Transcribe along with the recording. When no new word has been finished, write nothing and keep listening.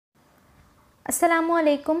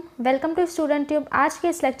अस्सलामुअलैकुम, welcome to student tube. आज के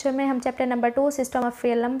इस लेक्चर में हम chapter number 2 system of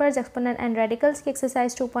real numbers exponent and radicals की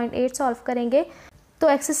एक्सरसाइज 2.8 सॉल्व करेंगे। तो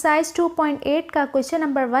एक्सरसाइज 2.8 का क्वेश्चन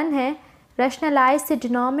नंबर 1 है rationalise the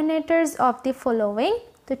denominators of the following.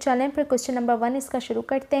 तो चलें फिर क्वेश्चन नंबर 1 इसका शुरू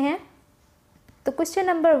करते हैं। तो क्वेश्चन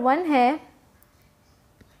नंबर 1 है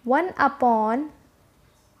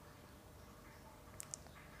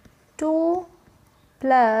 1/2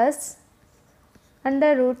 प्लस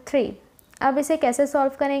 √3। अब इसे कैसे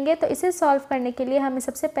सॉल्व करेंगे? तो इसे सॉल्व करने के लिए हमें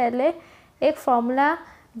सबसे पहले एक फॉर्मूला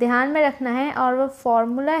ध्यान में रखना है और वो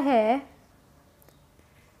फॉर्मूला है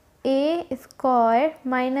a²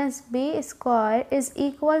 minus b² is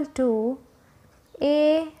equal to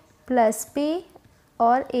a plus b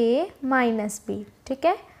और a माइनस b। ठीक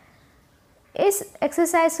है, इस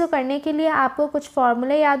एक्सरसाइज को करने के लिए आपको कुछ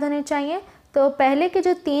फार्मूले याद होने चाहिए। तो पहले के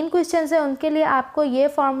जो 3 क्वेश्चंस हैं उनके लिए आपको ये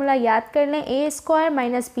फार्मूला याद कर लें, a²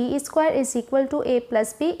 minus b² is equal to a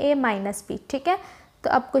plus b a minus b। ठीक है, तो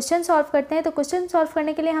अब क्वेश्चन सॉल्व करते हैं। तो क्वेश्चन सॉल्व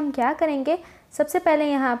करने के लिए हम क्या करेंगे, सबसे पहले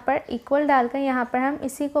यहाँ पर इक्वल डालकर यहाँ पर हम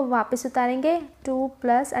इसी को वापस उतारेंगे 2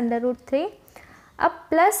 प्लस √3। अब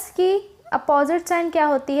प्लस की अपोजिट साइन क्या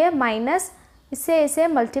होती है, माइनस, इससे इसे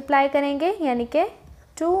मल्टीप्लाई करेंगे यानी कि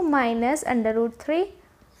 2 माइनस √3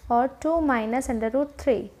 और 2 माइनस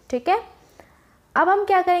 √3। ठीक है, अब हम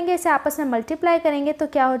क्या करेंगे, इसे आपस में मल्टीप्लाई करेंगे तो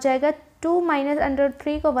क्या हो जाएगा, 2 माइनस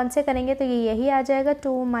 √3 को 1 से करेंगे तो ये यही आ जाएगा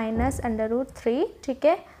 2 माइनस √3। ठीक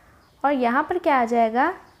है, और यहाँ पर क्या आ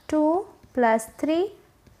जाएगा 2 प्लस 3।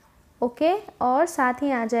 ओके, और साथ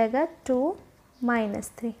ही आ जाएगा 2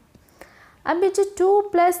 माइनस 3। अब ये जो 2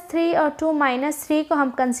 प्लस 3 और 2 माइनस 3 को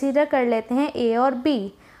हम कंसीडर कर लेते हैं a और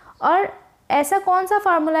b। और ऐसा कौन सा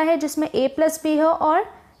फार्मूला है जिसमें a प्लस b हो और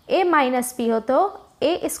a माइनस b हो? तो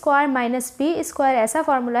a² माइनस b² ऐसा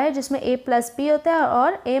फार्मूला है जिसमें a प्लस b होता है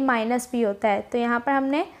और a माइनस b होता है। तो यहाँ पर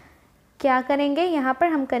हमने क्या करेंगे, यहाँ पर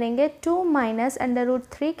हम करेंगे 2 माइनस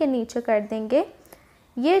 √3 के नीचे कर देंगे।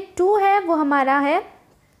 ये 2 है वो हमारा है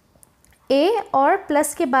a और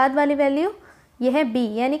प्लस के बाद वाली वैल्यू ये है b,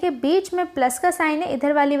 यानी कि बीच में प्लस का साइन है,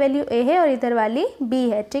 इधर वाली वैल्यू a है और इधर वाली b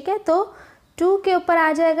है। ठीक है, तो 2 के ऊपर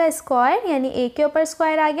आ जाएगा स्क्वायर यानी a के ऊपर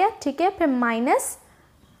स्क्वायर आ गया। ठीक है, फिर माइनस,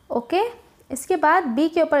 ओके, इसके बाद b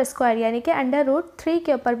के ऊपर स्क्वायर यानी कि √3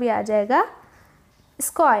 के ऊपर भी आ जाएगा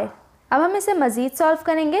स्क्वायर। अब हम इसे मज़ीद सॉल्व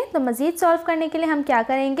करेंगे। तो मज़ीद सॉल्व करने के लिए हम क्या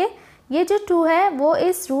करेंगे, ये जो 2 है वो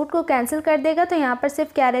इस रूट को कैंसिल कर देगा तो यहाँ पर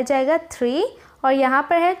सिर्फ क्या रह जाएगा 3, और यहाँ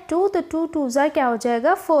पर है 2 तो 2 2 क्या हो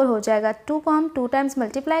जाएगा 4 हो जाएगा। 2 को हम 2 टाइम्स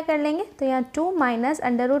मल्टीप्लाई कर लेंगे तो यहाँ 2 माइनस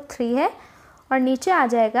 √3 है और नीचे आ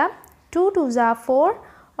जाएगा 2 2 4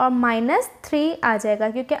 और माइनस 3 आ जाएगा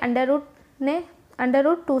क्योंकि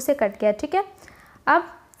 √2 से कट गया। ठीक है, अब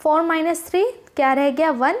 4 माइनस 3 क्या रह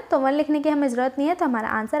गया 1, तो 1 लिखने की हमें ज़रूरत नहीं है, तो हमारा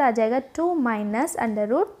आंसर आ जाएगा 2 माइनस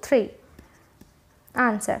 √3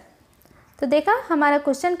 आंसर। तो देखा हमारा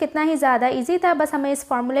क्वेश्चन कितना ही ज़्यादा इजी था, बस हमें इस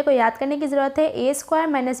फार्मूले को याद करने की ज़रूरत है, a²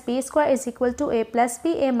 minus b² is equal to a plus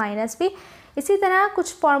b a minus b। इसी तरह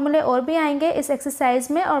कुछ फार्मूले और भी आएंगे इस एक्सरसाइज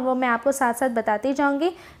में और वो मैं आपको साथ साथ बताती जाऊंगी।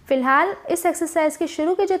 फ़िलहाल इस एक्सरसाइज के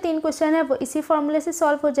शुरू के जो 3 क्वेश्चन हैं वो इसी फार्मूले से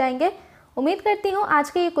सॉल्व हो जाएंगे। उम्मीद करती हूँ आज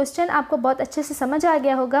का ये क्वेश्चन आपको बहुत अच्छे से समझ आ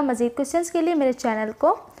गया होगा। मज़ीद क्वेश्चंस के लिए मेरे चैनल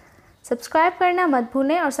को सब्सक्राइब करना मत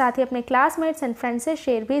भूलें और साथ ही अपने क्लासमेट्स एंड फ्रेंड्स से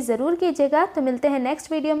शेयर भी ज़रूर कीजिएगा। तो मिलते हैं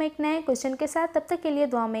नेक्स्ट वीडियो में एक नए क्वेश्चन के साथ, तब तक के लिए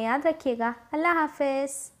दुआ में याद रखिएगा। अल्लाह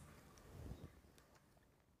हाफ़िज़।